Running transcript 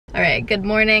Alright, good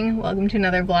morning. Welcome to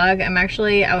another vlog. I'm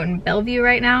actually out in Bellevue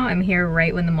right now. I'm here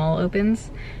right when the mall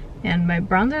opens. And my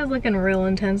bronzer is looking real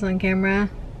intense on camera.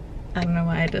 I don't know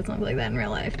why it doesn't look like that in real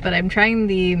life. But I'm trying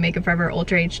the Makeup Forever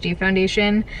Ultra HD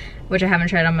foundation, which I haven't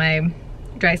tried on my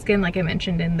dry skin like I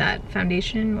mentioned in that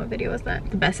foundation. What video was that?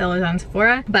 The best sellers on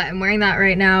Sephora. But I'm wearing that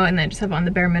right now, and then I just have on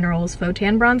the Bare Minerals Faux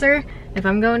Tan bronzer. If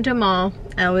I'm going to a mall,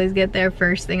 I always get there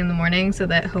first thing in the morning so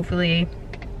that hopefully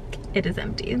it is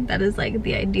empty. That is like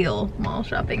the ideal mall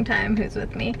shopping time. Who's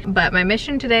with me? But my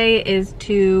mission today is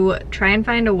to try and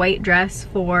find a white dress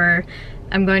for,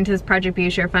 I'm going to this Project Be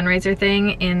Share fundraiser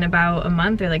thing in about a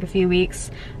month or like a few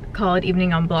weeks, called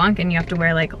Evening en Blanc, and you have to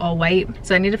wear like all white.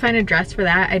 So I need to find a dress for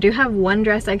that. I do have one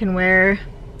dress I can wear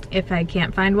if I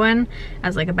can't find one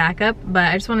as like a backup, but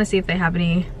I just want to see if they have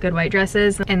any good white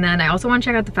dresses. And then I also want to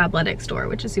check out the Fabletics store,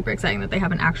 which is super exciting that they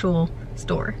have an actual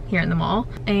store here in the mall.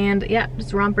 And yeah,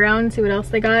 just romp around, see what else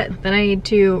they got. Then I need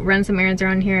to run some errands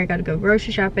around here. I gotta go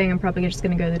grocery shopping. I'm probably just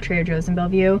gonna go to the Trader Joe's in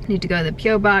Bellevue. Need to go to the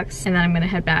P.O. box, and then I'm gonna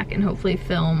head back and hopefully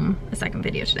film a second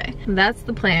video today. That's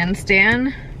the plan.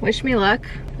 Stan, wish me luck.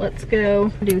 Let's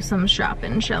go do some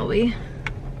shopping, shall we?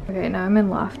 Okay, now I'm in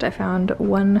Loft. I found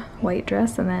one white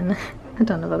dress and then a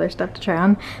ton of other stuff to try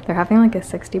on. They're having like a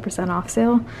 60% off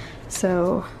sale.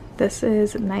 So this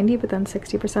is 90 but then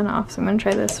 60% off. So I'm gonna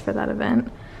try this for that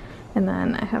event. And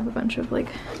then I have a bunch of like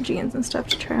jeans and stuff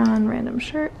to try on, random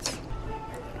shirts.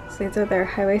 So these are their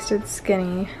high-waisted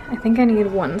skinny. I think I need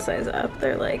one size up.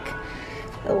 They're like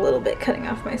a little bit cutting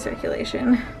off my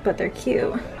circulation, but they're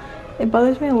cute. It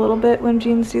bothers me a little bit when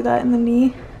jeans do that in the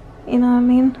knee, you know what I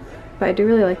mean? But I do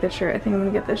really like this shirt. I think I'm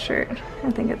gonna get this shirt.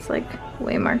 I think it's like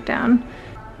way marked down.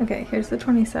 Okay, here's the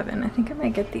 27. I think I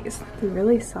might get these. They're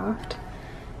really soft.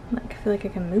 Like, I feel like I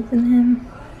can move in them.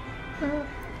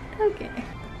 Okay.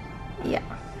 Yeah,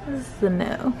 this is the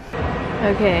no.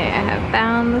 Okay, I have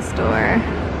found the store.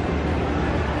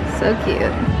 So cute.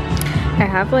 I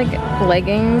have like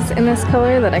leggings in this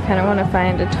color that I kind of want to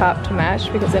find a top to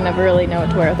match because I never really know what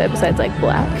to wear with it besides like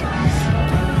black.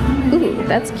 Ooh,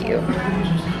 that's cute.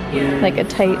 Like a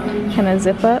tight kind of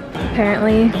zip up.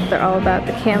 Apparently they're all about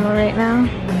the camel right now.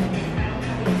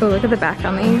 Oh, look at the back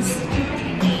on these.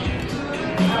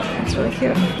 That's really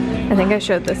cute. I think I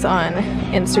showed this on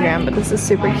Instagram, but this is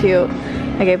super cute.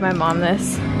 I gave my mom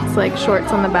this. It's like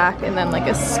shorts on the back and then like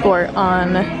a skirt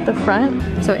on the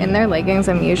front. So in their leggings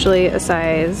I'm usually a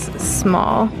size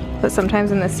small, but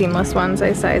sometimes in the seamless ones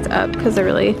I size up because they're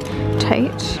really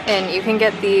tight. And you can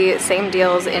get the same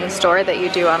deals in store that you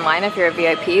do online if you're a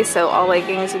VIP. So all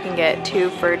leggings you can get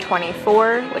 2 for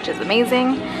 $24, which is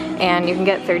amazing. And you can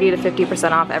get 30 to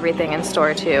 50% off everything in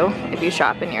store too if you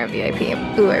shop and you're a VIP.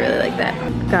 Ooh, I really like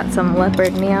that. Got some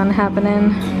leopard neon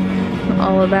happening. I'm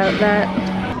all about that.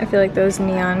 I feel like those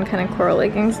neon kind of coral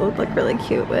leggings look like really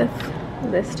cute with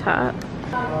this top.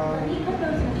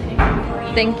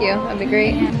 Thank you, that'd be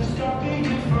great.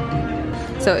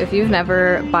 So if you've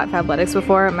never bought Fabletics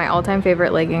before, my all-time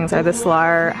favorite leggings are the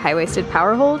Slar high-waisted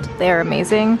power hold. They are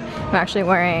amazing. I'm actually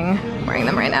wearing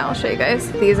them right now. I'll show you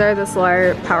guys. These are the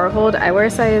Slar power hold. I wear a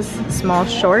size small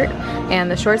short, and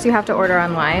the shorts you have to order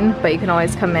online, but you can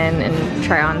always come in and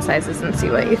try on sizes and see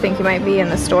what you think you might be in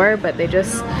the store, but they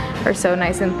just are so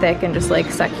nice and thick and just like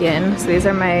suck you in. So these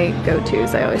are my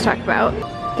go-tos I always talk about.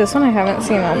 This one I haven't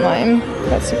seen online.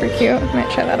 That's super cute. Might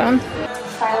try that on.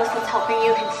 Stylist that's helping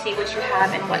you can see what you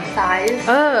have and what size.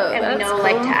 Oh, and that's we know cool.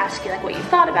 like to ask you like what you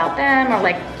thought about them, or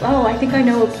like, oh, I think I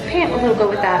know a pant will go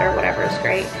with that, or whatever is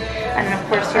great. And then of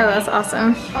course, oh, that's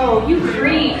awesome. Oh, you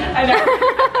creep. I know.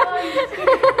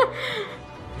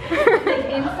 Like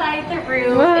inside the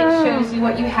room, it shows you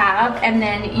what you have, and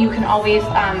then you can always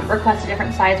request a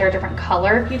different size or a different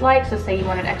color if you'd like. So say you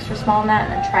wanted extra small in that,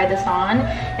 and then try this on.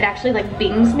 It actually like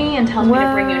bings me and tells me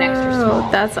to bring you an extra small.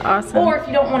 That's awesome. Or if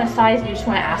you don't want a size and you just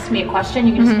want to ask me a question,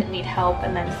 you can just hit need help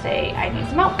and then say I need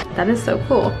some help. That is so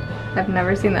cool. I've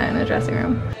never seen that in a dressing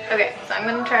room. Okay, so I'm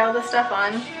gonna try all this stuff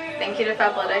on. Thank you to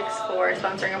Fabletics for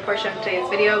sponsoring a portion of today's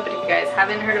video, but if you guys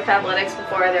haven't heard of Fabletics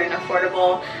before, they're an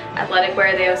affordable athletic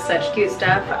wear. They have such cute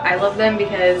stuff. I love them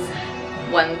because,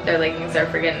 one, their leggings are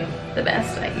friggin' the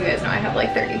best. You guys know I have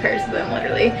like 30 pairs of them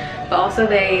literally, but also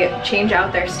they change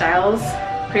out their styles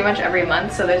pretty much every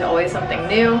month, so there's always something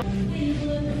new.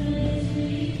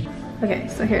 Okay,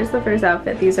 so here's the first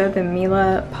outfit. These are the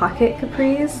Mila pocket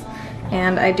capris.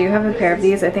 And I do have a pair of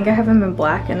these. I think I have them in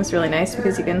black, and it's really nice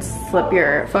because you can slip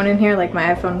your phone in here like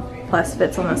my iPhone Plus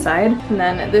fits on the side. And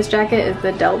then this jacket is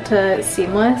the Delta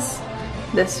Seamless.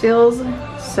 This feels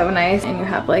so nice, and you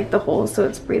have like the holes so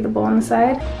it's breathable on the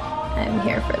side. I'm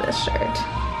here for this shirt.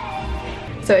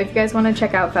 So if you guys want to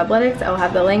check out Fabletics, I'll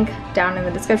have the link down in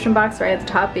the description box right at the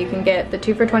top. You can get the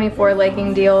 2 for $24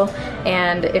 legging deal,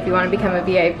 and if you want to become a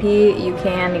VIP, you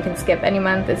can skip any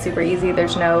month. It's super easy.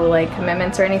 There's no like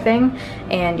commitments or anything,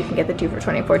 and you can get the 2 for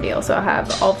 $24 deal. So I'll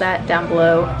have all that down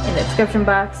below in the description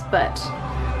box. But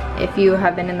if you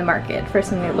have been in the market for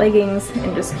some new leggings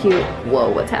and just cute,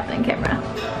 whoa, what's happening camera,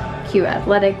 cute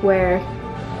athletic wear,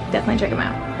 definitely check them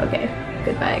out. Okay,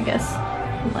 goodbye I guess.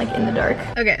 I'm like in the dark.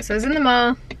 Okay, so I was in the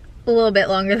mall a little bit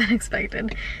longer than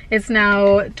expected. It's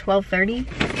now 12:30.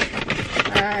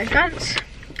 I got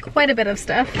quite a bit of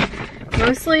stuff,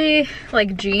 mostly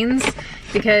like jeans,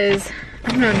 because I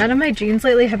don't know, none of my jeans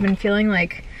lately have been feeling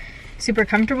like super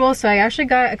comfortable. So I actually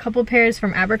got a couple pairs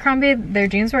from Abercrombie. Their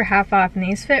jeans were half off and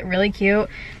these fit really cute.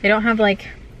 They don't have like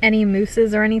any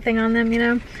mousses or anything on them, you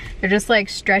know? They're just like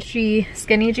stretchy,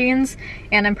 skinny jeans,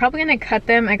 and I'm probably gonna cut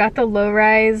them. I got the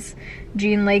low-rise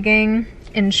jean legging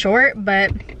in short,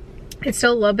 but it's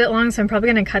still a little bit long, so I'm probably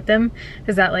gonna cut them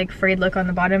because that like frayed look on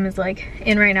the bottom is like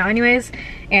in right now anyways.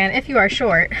 And if you are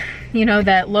short, you know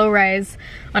that low-rise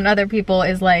on other people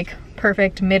is like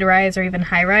perfect mid-rise or even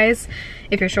high-rise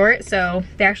if you're short. So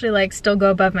they actually like still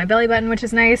go above my belly button, which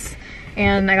is nice.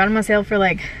 And I got them on sale for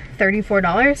like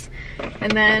 $34.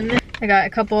 And then I got a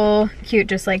couple cute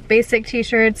just like basic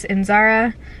t-shirts in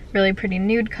Zara, really pretty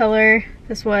nude color.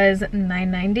 This was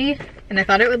 $9.90, and I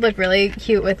thought it would look really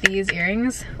cute with these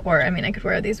earrings, or I mean I could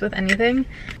wear these with anything.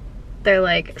 They're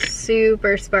like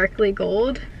super sparkly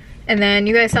gold. And then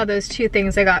you guys saw those 2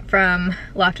 things I got from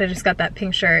Loft. I just got that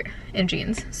pink shirt and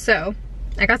jeans. So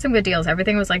I got some good deals.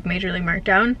 Everything was like majorly marked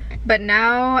down. But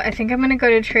now I think I'm gonna go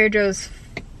to Trader Joe's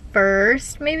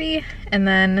first maybe, and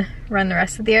then run the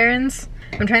rest of the errands.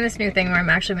 I'm trying this new thing where I'm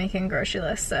actually making a grocery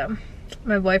list. So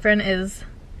my boyfriend is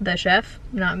the chef,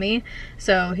 not me,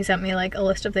 so he sent me like a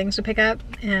list of things to pick up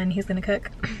and he's gonna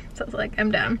cook. So I was like,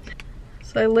 I'm down.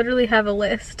 So I literally have a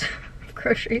list of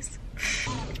groceries.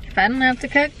 If I don't have to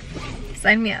cook,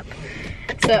 sign me up.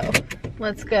 So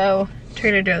let's go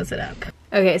Trader Joe's it up.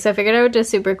 Okay, so I figured I would just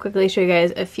super quickly show you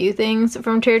guys a few things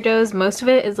from Trader Joe's. Most of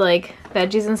it is like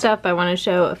veggies and stuff, but I want to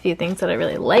show a few things that I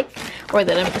really like or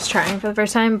that I'm just trying for the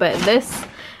first time. But this,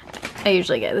 I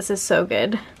usually get. This is so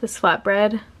good. This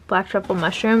flatbread, black truffle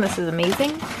mushroom, this is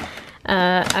amazing.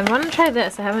 I want to try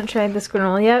this. I haven't tried this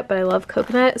granola yet, but I love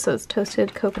coconut, so it's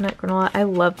toasted coconut granola. I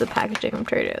love the packaging from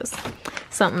Trader Joe's.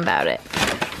 Something about it.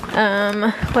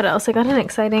 What else? I got an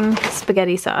exciting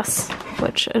spaghetti sauce,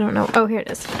 which I don't know. Oh, here it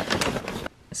is.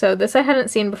 So this I hadn't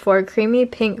seen before. Creamy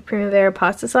pink primavera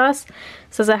pasta sauce. It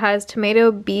says it has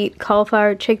tomato, beet,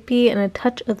 cauliflower, chickpea, and a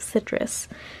touch of citrus.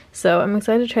 So I'm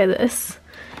excited to try this.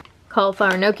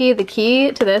 Cauliflower gnocchi. The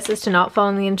key to this is to not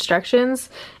follow the instructions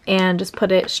and just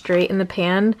put it straight in the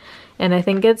pan. And I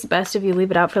think it's best if you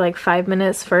leave it out for like 5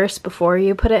 minutes first before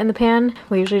you put it in the pan.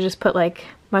 We usually just put like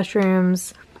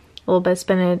mushrooms, a little bit of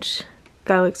spinach,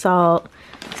 garlic salt,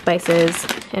 spices,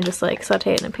 and just like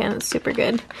saute it in a pan. It's super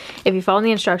good. If you follow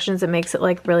the instructions, it makes it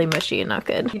like really mushy and not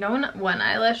good. You know when one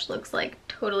eyelash looks like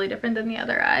totally different than the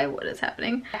other eye? What is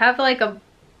happening? I have like a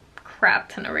crap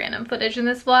ton of random footage in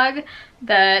this vlog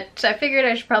that I figured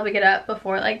I should probably get up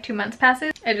before like 2 months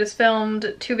passes. I just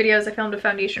filmed 2 videos. I filmed a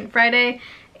foundation Friday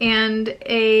and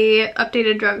a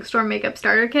updated drugstore makeup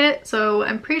starter kit, so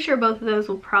I'm pretty sure both of those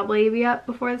will probably be up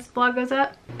before this vlog goes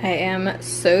up. I am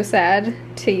so sad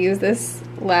to use this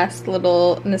last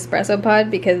little Nespresso pod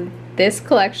because this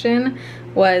collection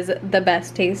was the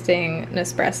best tasting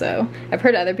Nespresso. I've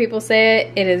heard other people say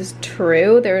it. It is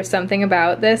true. There was something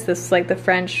about this. This is like the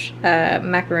French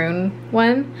macaroon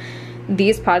one.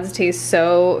 These pods taste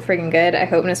so freaking good. I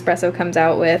hope Nespresso comes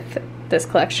out with this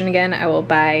collection again. I will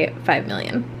buy 5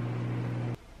 million.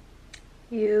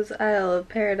 Use Isle of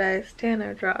Paradise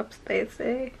tanner drops, they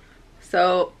say.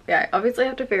 So yeah, I obviously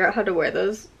have to figure out how to wear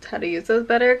those, how to use those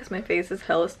better, because my face is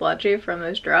hella splotchy from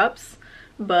those drops.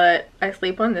 But I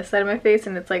sleep on this side of my face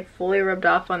and it's like fully rubbed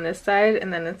off on this side,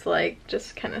 and then it's like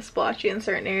just kind of splotchy in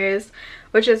certain areas,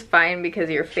 which is fine because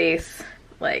your face,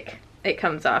 like, it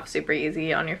comes off super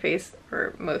easy on your face,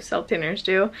 or most self tanners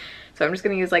do. So I'm just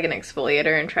gonna use like an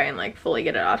exfoliator and try and like fully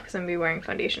get it off because I'm gonna be wearing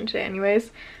foundation today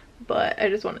anyways. But I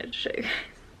just wanted to show you guys.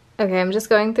 Okay, I'm just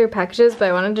going through packages, but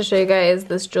I wanted to show you guys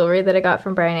this jewelry that I got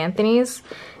from Brian Anthony's.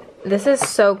 This is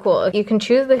so cool. You can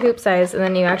choose the hoop size and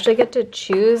then you actually get to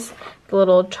choose the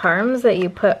little charms that you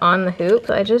put on the hoop.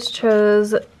 So I just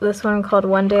chose this one called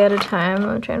One Day at a Time.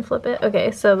 I'm trying to flip it.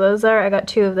 Okay, so those are, I got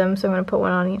 2 of them, so I'm gonna put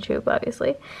one on each hoop,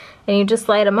 obviously. And you just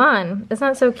slide them on. Isn't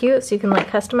that so cute? So you can like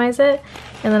customize it.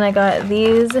 And then I got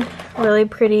these really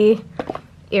pretty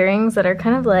earrings that are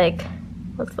kind of like,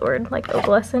 what's the word? Like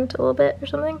opalescent a little bit or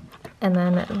something. And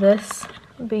then this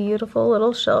beautiful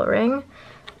little shell ring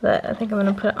that I think I'm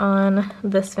gonna put on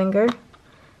this finger.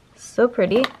 So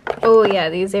pretty. Oh yeah,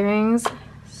 these earrings,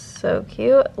 so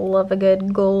cute. Love a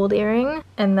good gold earring.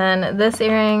 And then this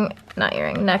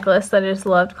necklace that I just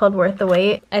loved called Worth the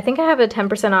Wait. I think I have a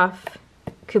 10% off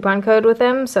coupon code with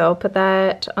them, so I'll put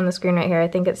that on the screen right here. I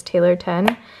think it's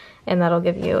Taylor10, and that'll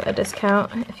give you a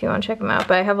discount if you want to check them out.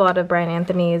 But I have a lot of Brian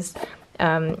Anthony's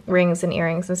rings and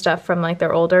earrings and stuff from like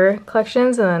their older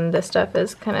collections, and then this stuff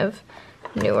is kind of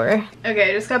newer. Okay,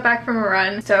 I just got back from a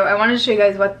run, so I wanted to show you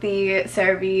guys what the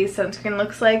CeraVe sunscreen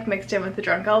looks like mixed in with the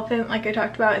Drunk Elephant like I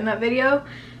talked about in that video.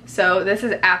 So this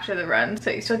is after the run,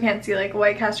 so you still can't see like a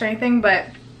white cast or anything, but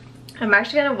I'm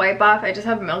actually gonna wipe off, I just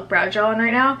have Milk Brow Gel on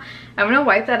right now. I'm gonna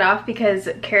wipe that off because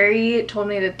Carrie told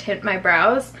me to tint my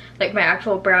brows, like my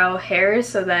actual brow hairs,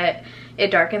 so that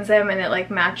it darkens them and it like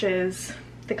matches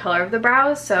the color of the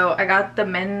brows. So I got the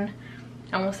Men,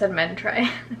 I almost said Men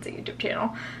Try, that's a YouTube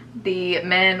channel. The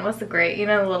Men, what's the gray, you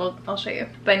know, the little, I'll show you.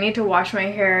 But I need to wash my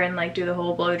hair and like do the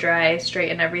whole blow dry,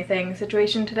 straighten everything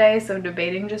situation today, so I'm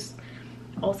debating just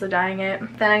also dyeing it.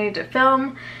 Then I need to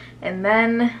film and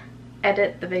then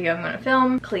edit the video I'm gonna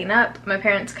film, clean up. My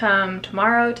parents come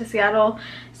tomorrow to Seattle,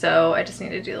 so I just need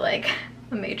to do like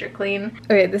a major clean.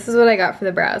 Okay, this is what I got for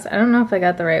the brows. I don't know if I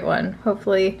got the right one,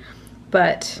 hopefully,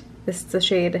 but this is the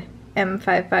shade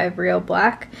M55 Real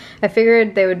Black. I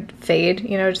figured they would fade,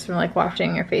 you know, just from like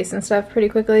washing your face and stuff pretty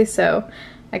quickly, so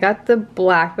I got the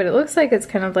black, but it looks like it's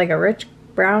kind of like a rich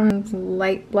brown,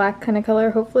 light black kind of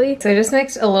color, hopefully. So I just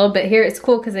mixed a little bit here. It's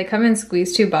cool because they come in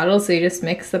squeeze tube bottles, so you just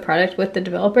mix the product with the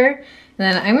developer. And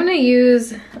then I'm gonna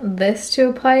use this to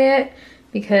apply it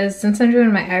because since I'm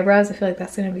doing my eyebrows, I feel like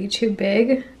that's gonna be too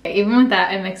big. Even with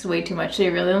that, I mixed way too much, so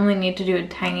you really only need to do a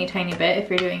tiny, tiny bit if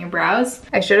you're doing your brows.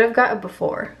 I should have got it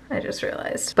before, I just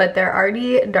realized. But they're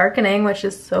already darkening, which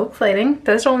is so exciting.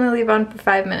 This will only leave on for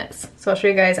 5 minutes. So I'll show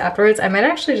you guys afterwards. I might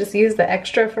actually just use the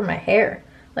extra for my hair.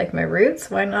 Like my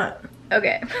roots, why not?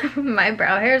 Okay, my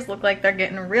brow hairs look like they're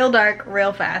getting real dark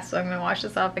real fast, so I'm gonna wash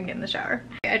this off and get in the shower.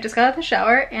 I just got out of the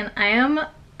shower and I am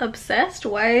obsessed.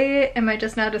 Why am I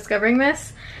just now discovering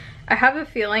this? I have a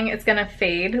feeling it's gonna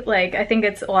fade. Like, I think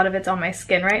a lot of it's on my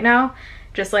skin right now.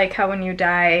 Just like how when you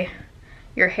dye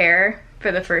your hair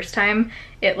for the first time,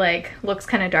 it like looks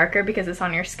kind of darker because it's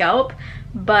on your scalp.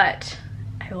 But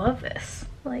I love this.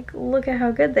 Like, look at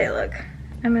how good they look.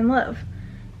 I'm in love.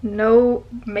 No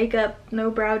makeup, no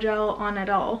brow gel on at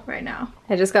all right now.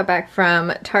 I just got back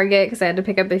from Target because I had to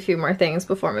pick up a few more things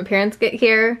before my parents get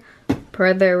here.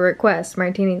 Per their request,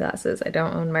 martini glasses. I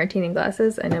don't own martini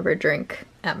glasses. I never drink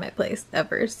at my place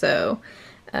ever. So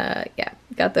yeah,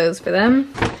 got those for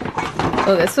them.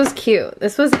 Oh, this was cute.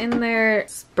 This was in their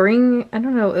spring, I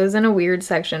don't know, it was in a weird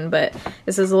section, but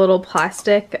this is a little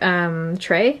plastic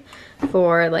tray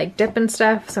for like dip and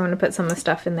stuff. So I'm gonna put some of the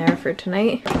stuff in there for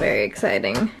tonight. Very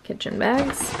exciting. Kitchen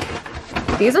bags.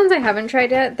 These ones I haven't tried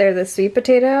yet. They're the sweet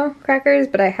potato crackers,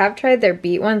 but I have tried their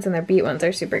beet ones, and their beet ones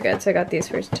are super good. So I got these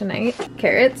for tonight.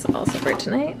 Carrots, also for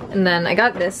tonight. And then I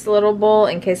got this little bowl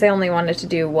in case I only wanted to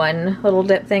do one little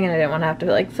dip thing and I didn't want to have to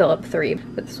like fill up 3.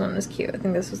 But this one was cute. I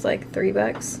think this was like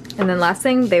 $3. And then last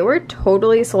thing, they were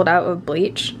totally sold out of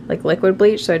bleach, like liquid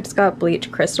bleach. So I just got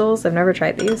bleach crystals. I've never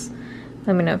tried these.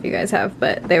 Let me know if you guys have,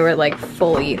 but they were like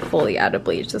fully out of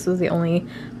bleach. This was the only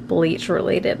bleach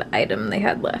related item they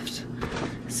had left.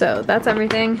 So that's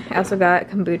everything. I also got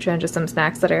kombucha and just some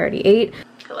snacks that I already ate.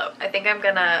 Hello. I think I'm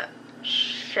gonna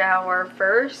shower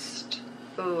first.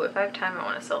 Ooh, if I have time, I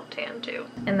want to self-tan too.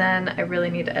 And then I really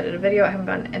need to edit a video. I haven't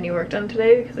gotten any work done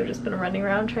today because I've just been running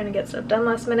around trying to get stuff done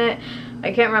last minute.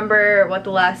 I can't remember what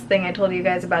the last thing I told you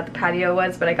guys about the patio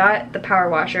was, but I got the power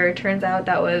washer. Turns out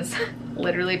that was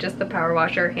literally just the power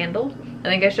washer handle. I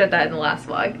think I showed that in the last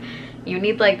vlog. You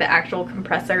need like the actual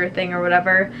compressor thing or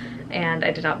whatever, and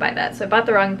I did not buy that. So I bought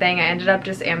the wrong thing. I ended up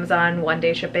just Amazon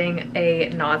one-day shipping a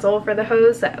nozzle for the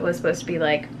hose that was supposed to be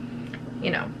like,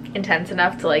 you know, intense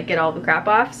enough to like get all the crap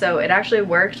off. So it actually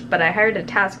worked, but I hired a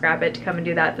TaskRabbit to come and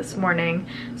do that this morning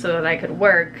so that I could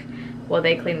work while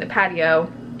they cleaned the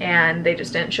patio, and they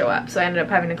just didn't show up. So I ended up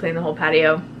having to clean the whole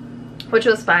patio, which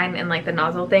was fine, and like the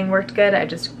nozzle thing worked good. I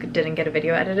just didn't get a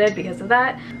video edited because of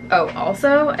that. Oh,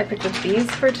 also I picked up these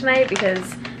for tonight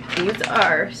because these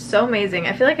are so amazing.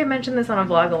 I feel like I mentioned this on a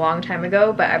vlog a long time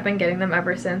ago, but I've been getting them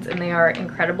ever since, and they are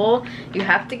incredible. You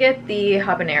have to get the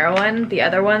habanero one. The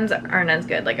other ones aren't as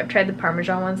good. Like, I've tried the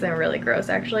Parmesan ones, they're really gross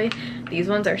actually. These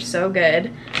ones are so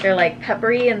good. They're like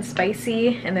peppery and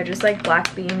spicy, and they're just like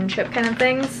black bean chip kind of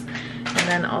things. And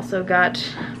then also got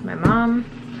my mom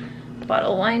a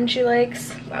bottle of wine she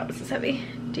likes. Wow, this is heavy.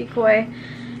 Decoy.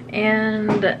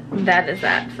 And that is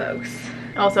that, folks.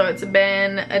 Also, it's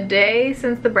been a day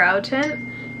since the brow tint,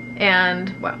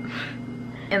 and wow,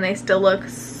 and they still look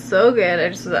so good. I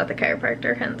just was at the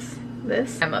chiropractor, hence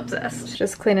this. I'm obsessed.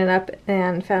 Just cleaning up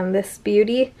and found this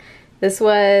beauty. This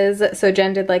was, so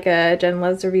Jen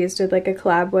Loves Reviews did like a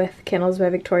collab with Candles by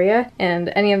Victoria,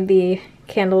 and any of the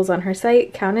candles on her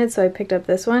site counted, so I picked up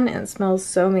this one, and it smells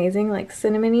so amazing, like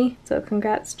cinnamony. So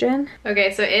congrats, Jen.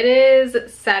 Okay, so it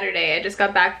is Saturday. I just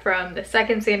got back from the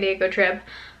second San Diego trip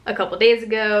a couple days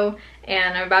ago,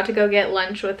 and I'm about to go get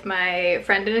lunch with my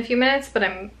friend in a few minutes, but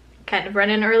I'm kind of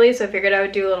running early, so I figured I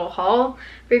would do a little haul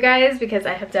for you guys because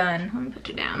I have done, let me put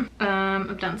you down,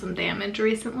 I've done some damage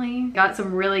recently. Got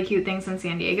some really cute things in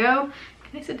San Diego.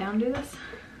 Can I sit down and do this?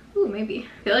 Ooh, maybe.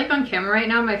 I feel like on camera right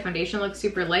now my foundation looks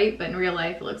super light, but in real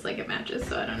life it looks like it matches,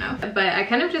 so I don't know. But I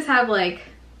kind of just have like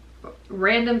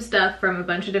random stuff from a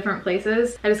bunch of different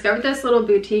places. I discovered this little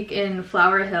boutique in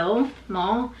Flower Hill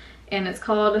Mall, and it's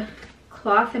called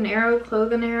Cloth and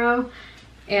Arrow,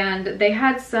 and they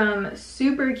had some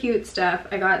super cute stuff.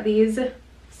 I got these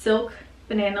silk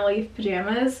banana leaf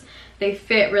pajamas. They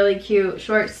fit really cute,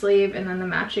 short sleeve, and then the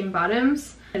matching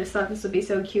bottoms. I just thought this would be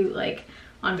so cute, like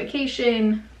on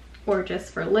vacation or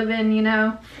just for living, you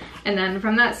know. And then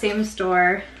from that same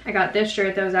store, I got this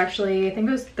shirt that was actually, I think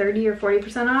it was 30 or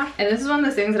 40% off. And this is one of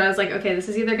those things that I was like, okay, this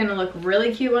is either gonna look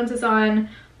really cute once it's on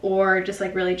or just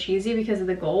like really cheesy because of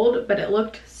the gold, but it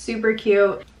looked super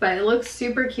cute.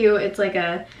 It's like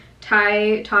a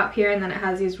tie top here, and then it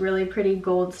has these really pretty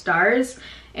gold stars.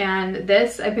 And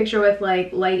this I picture with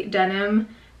like light denim,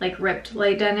 like ripped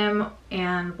light denim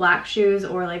and black shoes,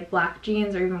 or like black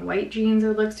jeans or even white jeans. It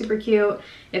would look super cute.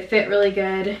 It fit really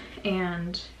good,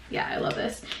 and yeah, I love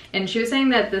this. And she was saying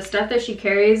that the stuff that she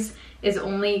carries is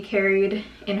only carried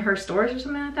in her stores or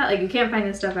something like that. Like you can't find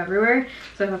this stuff everywhere,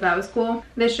 so I thought that was cool.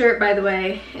 This shirt, by the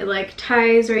way, it like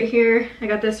ties right here. I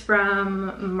got this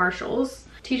from Marshall's.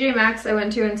 TJ Maxx I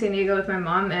went to in San Diego with my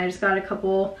mom, and I just got a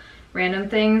couple random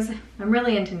things. I'm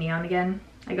really into neon again.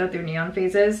 I go through neon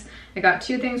phases. I got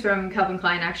two things from Calvin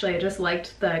Klein actually. I just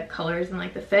liked the colors and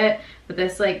like the fit, but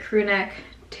this like crew neck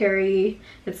terry,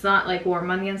 it's not like warm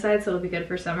on the inside, so it'll be good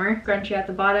for summer. Crunchy at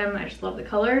the bottom. I just love the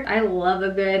color. I love a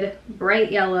good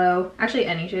bright yellow, actually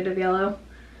any shade of yellow.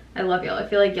 I love yellow. I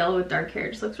feel like yellow with dark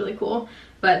hair just looks really cool.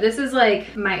 But this is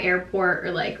like my airport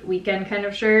or like weekend kind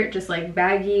of shirt, just like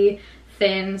baggy,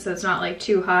 thin, so it's not like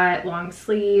too hot, long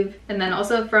sleeve. And then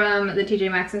also from the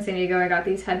TJ Maxx in San Diego, I got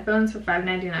these headphones for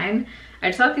 $5.99. I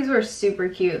just thought these were super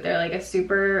cute. They're like a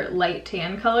super light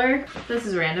tan color. This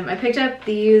is random. I picked up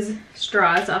these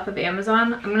straws off of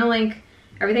Amazon. I'm gonna link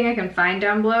everything I can find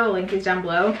down below. I'll link these down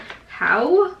below.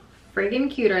 How friggin'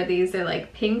 cute are these? They're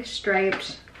like pink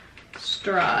striped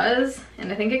straws,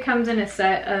 and I think it comes in a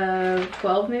set of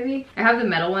 12 maybe. I have the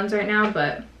metal ones right now,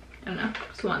 but I don't know,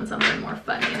 just want something more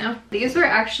fun, you know? These were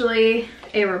actually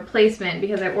a replacement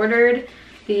because I ordered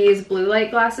these blue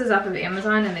light glasses off of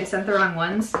Amazon and they sent the wrong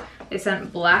ones. They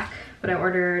sent black, but I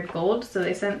ordered gold, so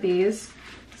they sent these.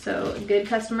 So good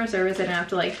customer service. I didn't have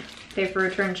to like pay for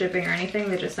return shipping or anything.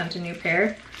 They just sent a new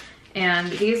pair. And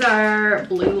these are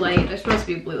blue light. They're supposed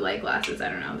to be blue light glasses. I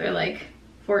don't know. They're like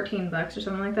 14 bucks or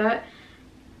something like that.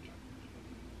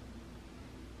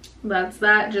 That's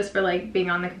that, just for like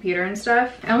being on the computer and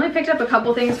stuff. I only picked up a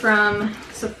couple things from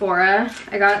Sephora.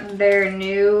 I got their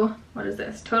new, what is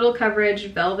this? Total Coverage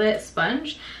Velvet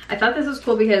Sponge. I thought this was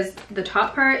cool because the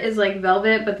top part is like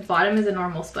velvet, but the bottom is a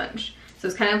normal sponge. So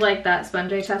it's kind of like that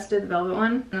sponge I tested, the velvet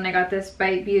one. And then I got this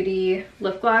Bite Beauty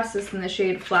lip gloss. This is in the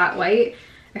shade Flat White.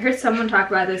 I heard someone talk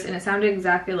about this and it sounded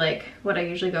exactly like what I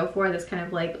usually go for, this kind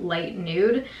of like light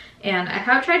nude. And I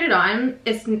have tried it on.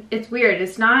 It's weird.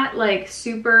 It's not like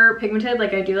super pigmented.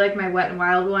 Like I do like my Wet n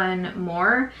Wild one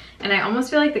more. And I almost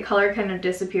feel like the color kind of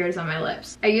disappears on my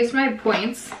lips. I used my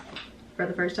points for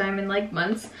the first time in like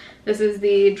months. This is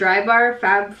the Dry Bar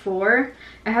Fab 4.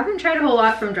 I haven't tried a whole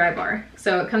lot from Dry Bar.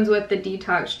 So it comes with the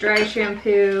Detox Dry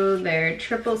Shampoo, their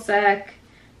Triple Sec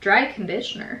Dry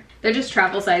Conditioner. They're just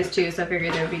travel size too, so I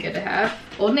figured they would be good to have.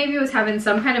 Old Navy was having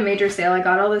some kind of major sale. I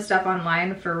got all this stuff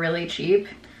online for really cheap.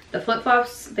 The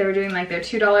flip-flops, they were doing like their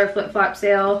 $2 flip-flop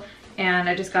sale, and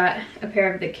I just got a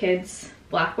pair of the kids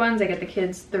black ones. I get the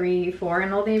kids 3, 4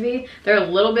 in Old Navy. They're a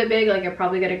little bit big, like I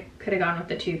probably could have gone with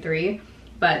the 2, 3,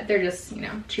 but they're just, you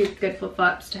know, cheap, good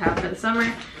flip-flops to have for the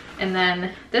summer. And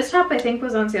then this top I think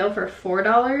was on sale for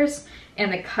 $4,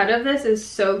 and the cut of this is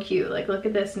so cute. Like look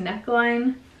at this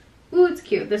neckline. Ooh, it's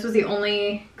cute. This was the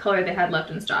only color they had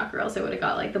left in stock, or else I would have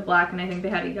got like the black, and I think they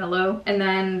had a yellow. And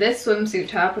then this swimsuit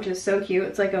top, which is so cute.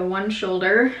 It's like a one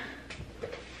shoulder.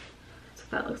 That's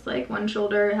what that looks like. One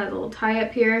shoulder, it has a little tie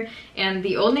up here. And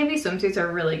the Old Navy swimsuits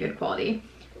are really good quality.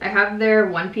 I have their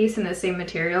one piece in the same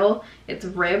material. It's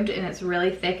ribbed and it's really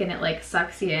thick and it like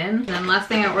sucks you in. And then last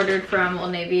thing I ordered from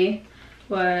Old Navy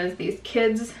was these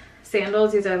kids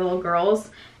sandals. These are little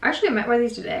girls. Actually, I might wear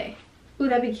these today. Ooh,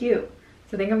 that'd be cute.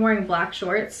 So I think I'm wearing black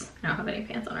shorts. I don't have any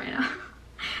pants on right now.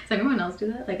 Does anyone else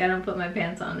do that? Like, I don't put my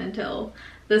pants on until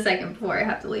the second before I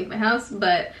have to leave my house,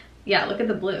 but yeah, look at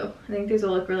the blue. I think these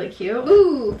will look really cute.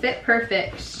 Ooh, fit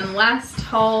perfect. And last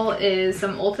haul is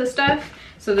some Ulta stuff.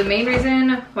 So the main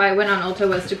reason why I went on Ulta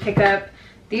was to pick up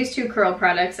these two curl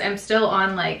products. I'm still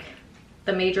on like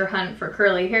the major hunt for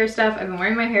curly hair stuff. I've been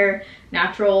wearing my hair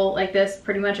natural like this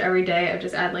pretty much every day. I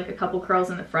just add like a couple curls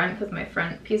in the front because my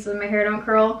front pieces of my hair don't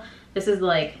curl. This is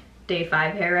like day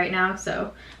 5 hair right now,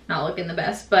 so not looking the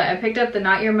best. But I picked up the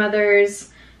Not Your Mother's.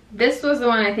 This was the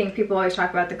one I think people always talk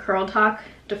about, the Curl Talk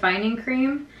Defining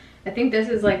Cream. I think this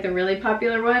is like the really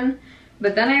popular one.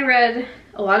 But then I read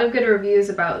a lot of good reviews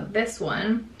about this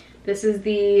one. This is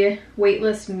the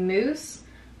Weightless Mousse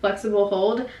Flexible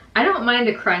Hold. I don't mind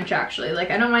a crunch actually.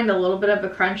 Like, I don't mind a little bit of a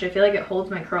crunch. I feel like it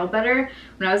holds my curl better.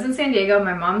 When I was in San Diego,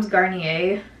 my mom's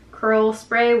Garnier curl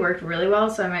spray worked really well,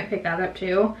 so I might pick that up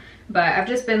too. But I've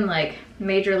just been like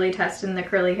majorly testing the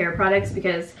curly hair products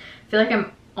because I feel like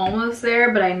I'm almost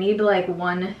there, but I need like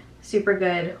one super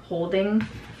good holding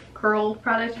curl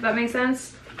product, if that makes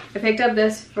sense. I picked up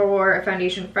this for a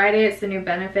Foundation Friday. It's the new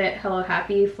Benefit Hello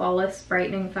Happy Flawless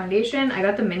Brightening Foundation. I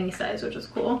got the mini size, which is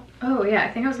cool. Oh yeah,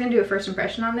 I think I was gonna do a first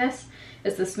impression on this.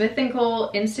 It's the Smith &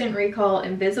 Co. Instant Recall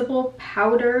Invisible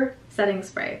Powder Setting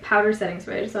Spray. Powder Setting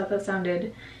Spray. I just thought that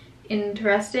sounded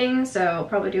interesting, so I'll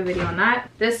probably do a video on that.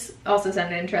 This also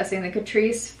sounded interesting. The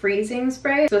Catrice Freezing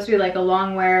Spray. It's supposed to be like a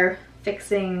long wear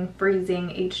fixing freezing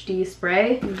HD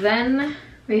spray. Then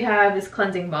we have this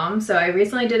cleansing balm. So I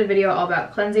recently did a video all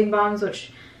about cleansing balms,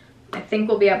 which I think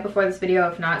will be up before this video.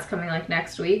 If not, it's coming like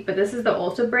next week. But this is the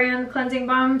Ulta brand cleansing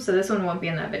balm, so this one won't be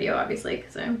in that video obviously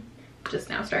because I'm just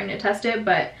now starting to test it,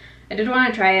 but I did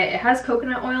want to try it. It has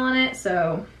coconut oil in it,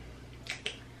 so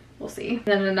we'll see.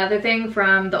 Then another thing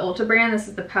from the Ulta brand, this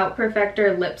is the Pout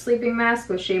Perfector Lip Sleeping Mask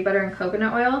with shea butter and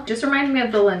coconut oil. Just reminds me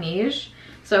of the Laneige,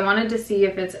 so I wanted to see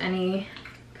if it's any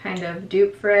kind of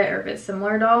dupe for it or if it's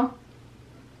similar at all.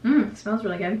 It smells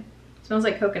really good. It smells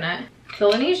like coconut. The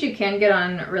Laneige you can get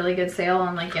on really good sale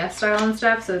on like Yes Style and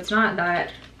stuff, so it's not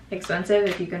that expensive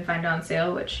if you can find it on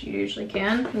sale, which you usually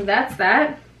can. And that's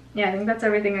that. Yeah, I think that's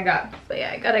everything I got. But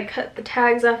yeah, I gotta cut the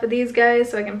tags off of these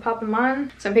guys so I can pop them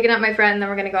on. So I'm picking up my friend, then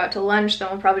we're gonna go out to lunch, then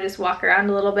we'll probably just walk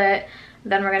around a little bit.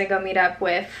 Then we're gonna go meet up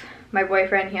with my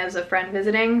boyfriend. He has a friend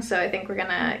visiting, so I think we're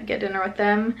gonna get dinner with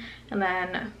them and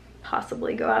then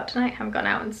possibly go out tonight. I haven't gone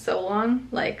out in so long,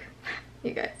 like,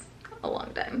 you guys, a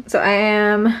long time. So I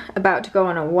am about to go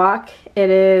on a walk. It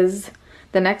is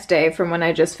the next day from when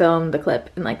I just filmed the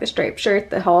clip in like the striped shirt,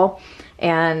 the haul.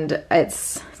 And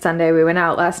it's Sunday. We went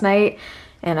out last night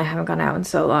and I haven't gone out in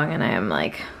so long and I am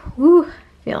like, woo,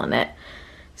 feeling it.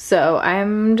 So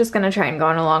I'm just gonna try and go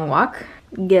on a long walk,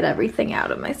 get everything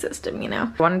out of my system, you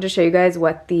know. I wanted to show you guys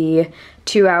what the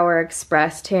 2-hour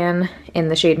express tan in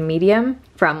the shade medium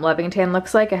from Loving Tan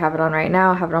looks like. I have it on right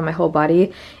now. I have it on my whole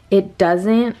body. It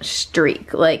doesn't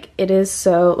streak. Like, it is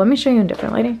so, let me show you in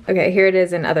different lighting. Okay, here it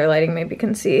is in other lighting. Maybe you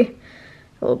can see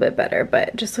a little bit better, but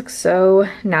it just looks so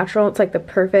natural. It's like the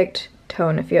perfect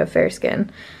tone if you have fair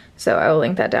skin. So I will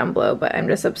link that down below, but I'm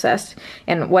just obsessed.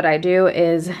 And what I do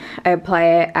is I apply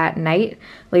it at night,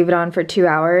 leave it on for 2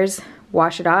 hours,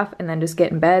 wash it off, and then just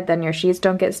get in bed. Then your sheets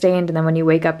don't get stained, and then when you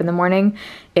wake up in the morning,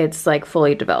 it's like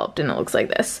fully developed and it looks like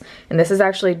this. And this is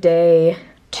actually day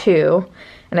 2,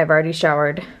 and I've already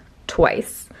showered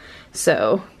twice.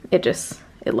 So it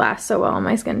lasts so well on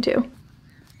my skin too.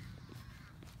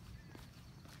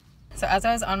 So as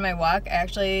I was on my walk, I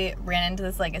actually ran into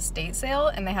this like estate sale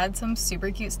and they had some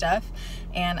super cute stuff,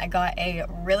 and I got a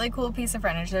really cool piece of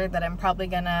furniture that I'm probably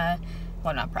gonna,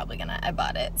 well, not probably gonna, I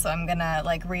bought it. So I'm gonna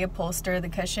like reupholster the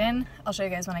cushion. I'll show you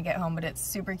guys when I get home, but it's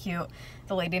super cute.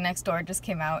 The lady next door just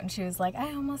came out and she was like,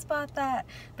 I almost bought that.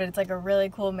 But it's like a really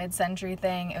cool mid-century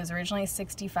thing. It was originally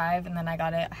 $65 and then I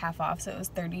got it half off, so it was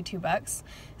 32 bucks.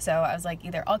 So I was like,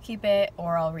 either I'll keep it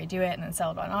or I'll redo it and then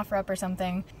sell it on OfferUp or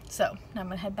something. So now I'm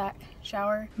gonna head back,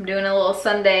 shower. I'm doing a little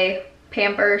Sunday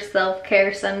pamper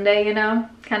self-care Sunday, you know,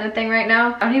 kind of thing right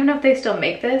now. I don't even know if they still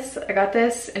make this. I got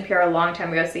this in PR a long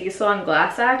time ago. So the Salon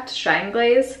Glass Act Shine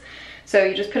Glaze. So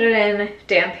you just put it in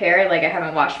damp hair. Like, I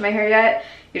haven't washed my hair yet.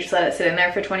 You just let it sit in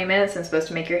there for 20 minutes and it's supposed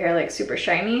to make your hair like super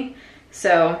shiny.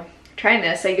 So trying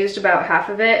this, I used about half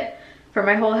of it for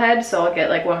my whole head, so I'll get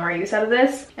like one more use out of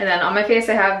this. And then on my face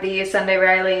I have the Sunday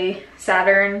Riley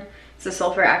Saturn. It's a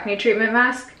sulfur acne treatment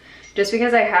mask. just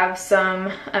because I have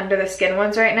some under the skin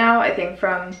ones right now, I think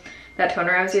from that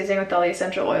toner I was using with all the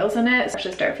essential oils in it. So I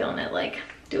should start feeling it like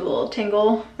do a little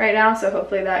tingle right now, so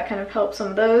hopefully that kind of helps some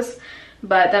of those.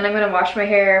 But then I'm gonna wash my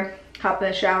hair, hop in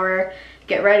the shower,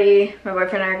 get ready. My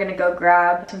boyfriend and I are gonna go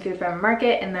grab some food from a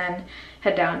market and then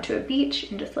head down to a beach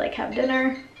and just like have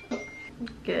dinner.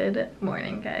 Good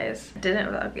morning, guys.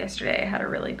 Didn't vlog yesterday. I had a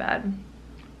really bad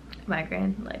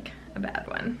migraine, like a bad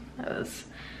one. I was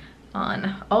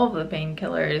on all of the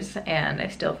painkillers and I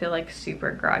still feel like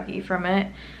super groggy from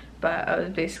it, but I was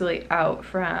basically out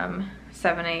from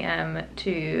 7 a.m.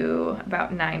 to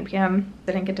about 9 p.m.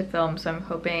 I didn't get to film, so I'm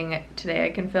hoping today I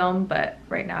can film, but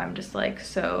right now I'm just like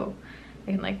so,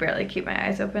 I can like barely keep my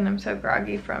eyes open. I'm so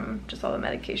groggy from just all the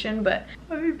medication, but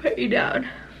let me put you down.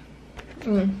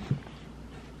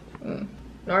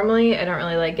 Normally I don't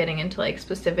really like getting into like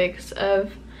specifics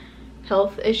of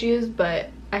health issues, but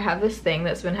I have this thing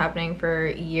that's been happening for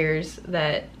years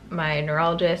that my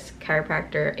neurologist,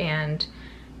 chiropractor, and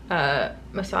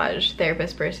massage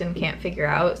therapist person can't figure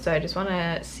out. So I just want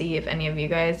to see if any of you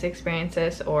guys experience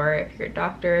this, or if you're a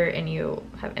doctor and you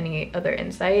have any other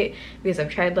insight, because I've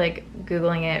tried like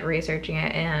googling it, researching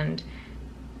it, and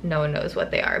no one knows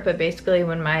what they are. But basically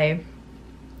when my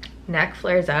neck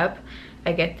flares up,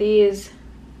 I get these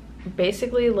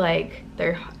basically like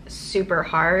they're super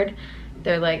hard,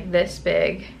 they're like this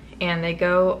big and they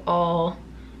go all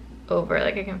over,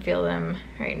 like I can feel them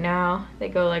right now. They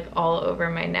go like all over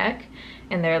my neck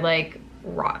and they're like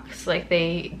rocks, like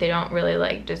they don't really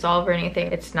like dissolve or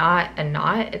anything. It's not a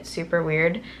knot, it's super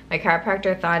weird. My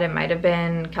chiropractor thought it might have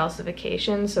been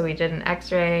calcification, so we did an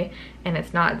x-ray and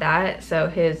it's not that. So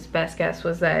his best guess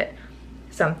was that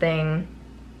something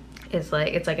is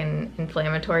like, it's like an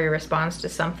inflammatory response to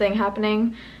something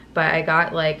happening. But I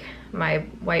got like my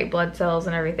white blood cells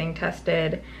and everything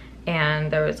tested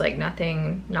and there was like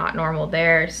nothing not normal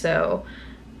there. So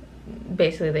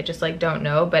basically they just like don't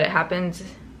know. But it happens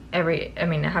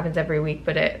it happens every week,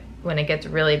 but when it gets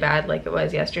really bad like it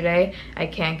was yesterday, I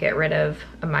can't get rid of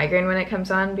a migraine when it comes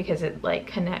on because it like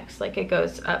connects, like it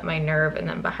goes up my nerve and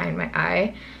then behind my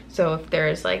eye. So if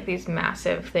there's like these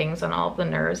massive things on all of the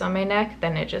nerves on my neck,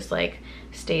 then it just like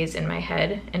stays in my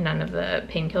head and none of the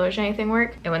painkillers or anything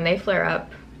work. And when they flare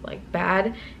up like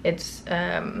bad, it's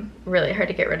really hard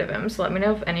to get rid of them. So let me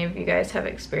know if any of you guys have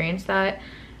experienced that.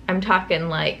 I'm talking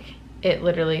like it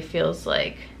literally feels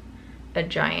like a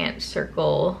giant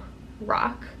circle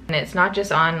rock, and it's not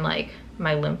just on like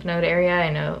my lymph node area. I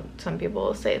know some people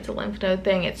will say it's a lymph node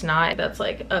thing. It's not. That's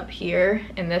like up here,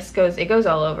 and it goes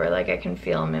all over. Like I can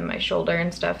feel them in my shoulder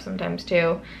and stuff sometimes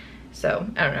too. So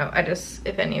I don't know,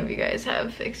 if any of you guys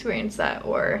have experienced that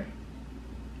or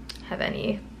have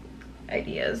any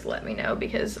ideas, let me know,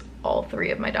 because all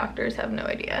three of my doctors have no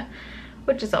idea,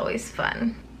 which is always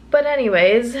fun. But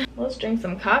anyways, let's drink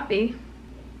some coffee.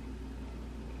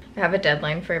 I have a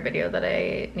deadline for a video that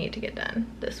I need to get done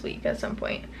this week at some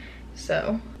point,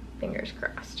 so fingers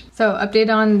crossed. So update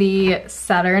on the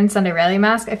Saturn Sunday Riley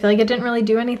mask. I feel like it didn't really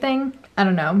do anything. I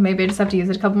don't know, maybe I just have to use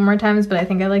it a couple more times, but I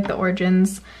think I like the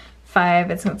Origins 5.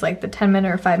 It's like the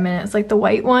 10-minute or 5-minute. It's like the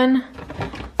white one.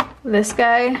 This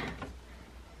guy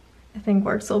I think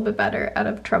works a little bit better out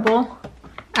of trouble.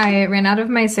 I ran out of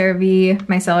my CeraVe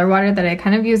micellar water that I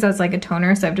kind of use as like a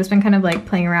toner, so I've just been kind of like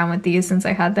playing around with these since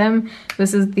I had them.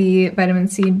 This is the vitamin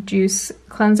C juice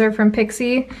cleanser from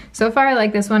Pixie. So far I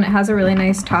like this one. It has a really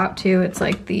nice top too. It's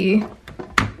like the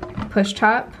push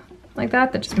top like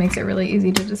that just makes it really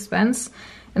easy to dispense.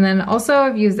 And then also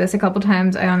I've used this a couple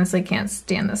times. I honestly can't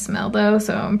stand the smell though,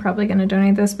 so I'm probably gonna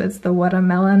donate this, but it's the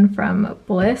Watermelon from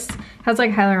Bliss. It has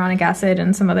like hyaluronic acid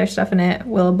and some other stuff in it,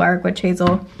 willow bark, witch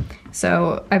hazel.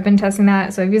 So I've been testing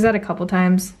that. So I've used that a couple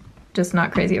times, just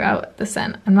not crazy about the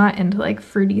scent. I'm not into like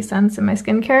fruity scents in my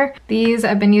skincare. These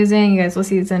I've been using, you guys will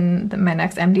see these in my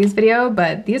next MDs video,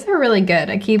 but these are really good.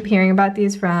 I keep hearing about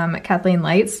these from Kathleen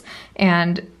Lights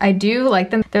and I do like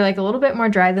them. They're like a little bit more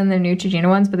dry than the Neutrogena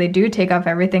ones, but they do take off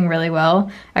everything really well.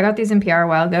 I got these in PR a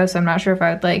while ago, so I'm not sure if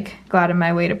I would like go out of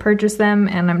my way to purchase them,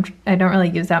 and I don't really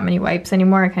use that many wipes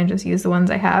anymore. I kind of just use the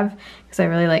ones I have because I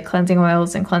really like cleansing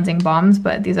oils and cleansing balms,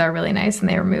 but these are really nice and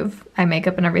they remove eye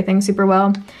makeup and everything super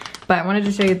well. But I wanted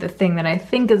to show you the thing that I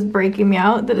think is breaking me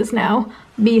out that is now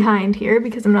behind here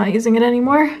because I'm not using it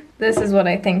anymore. This is what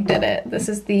I think did it. This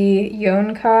is the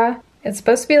Yonka. It's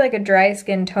supposed to be like a dry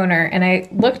skin toner, and I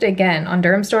looked again on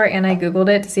Dermstore and I googled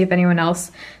it to see if anyone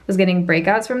else was getting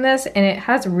breakouts from this, and it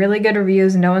has really good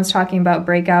reviews. No one's talking about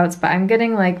breakouts, but I'm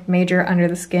getting like major under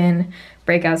the skin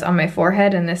breakouts on my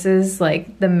forehead, and this is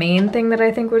like the main thing that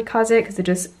I think would cause it because it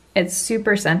just It's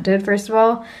super scented, first of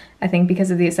all, I think because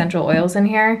of the essential oils in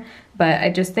here, but I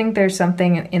just think there's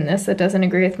something in this that doesn't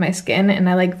agree with my skin, and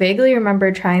I like vaguely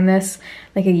remember trying this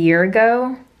like a year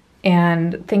ago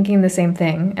and thinking the same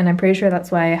thing, and I'm pretty sure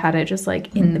that's why I had it just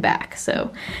like in the back.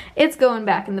 So it's going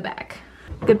back in the back.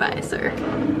 Goodbye, sir.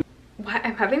 What?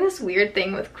 I'm having this weird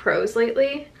thing with crows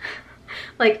lately.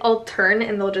 Like I'll turn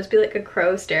and there'll just be like a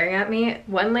crow staring at me.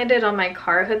 One landed on my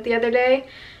car hood the other day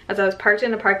as I was parked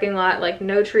in a parking lot, like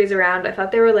no trees around. I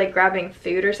thought they were like grabbing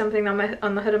food or something on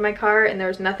the hood of my car, and there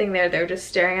was nothing there. They were just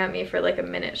staring at me for like a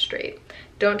minute straight.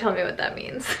 Don't tell me what that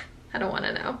means. I don't want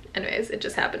to know. Anyways, it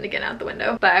just happened to get out the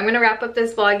window. But I'm gonna wrap up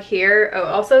this vlog here. Oh,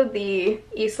 also the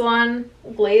Salon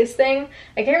Glaze thing.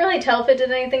 I can't really tell if it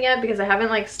did anything yet because I haven't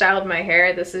like styled my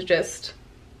hair. This is just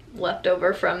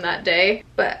leftover from that day,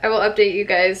 but I will update you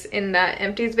guys in that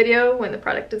empties video when the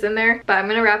product is in there. But I'm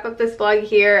gonna wrap up this vlog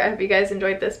here. I hope you guys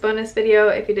enjoyed this bonus video.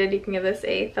 If you did, you can give this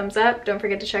a thumbs up. Don't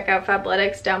forget to check out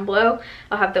Fabletics down below.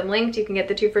 I'll have them linked. You can get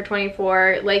the 2 for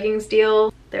 $24 leggings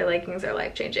deal. Their leggings are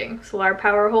life-changing. Solar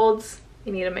power holds,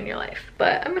 you need them in your life.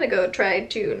 But I'm gonna go try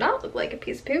to not look like a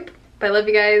piece of poop. But I love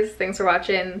you guys. Thanks for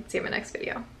watching. See you in my next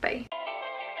video. Bye.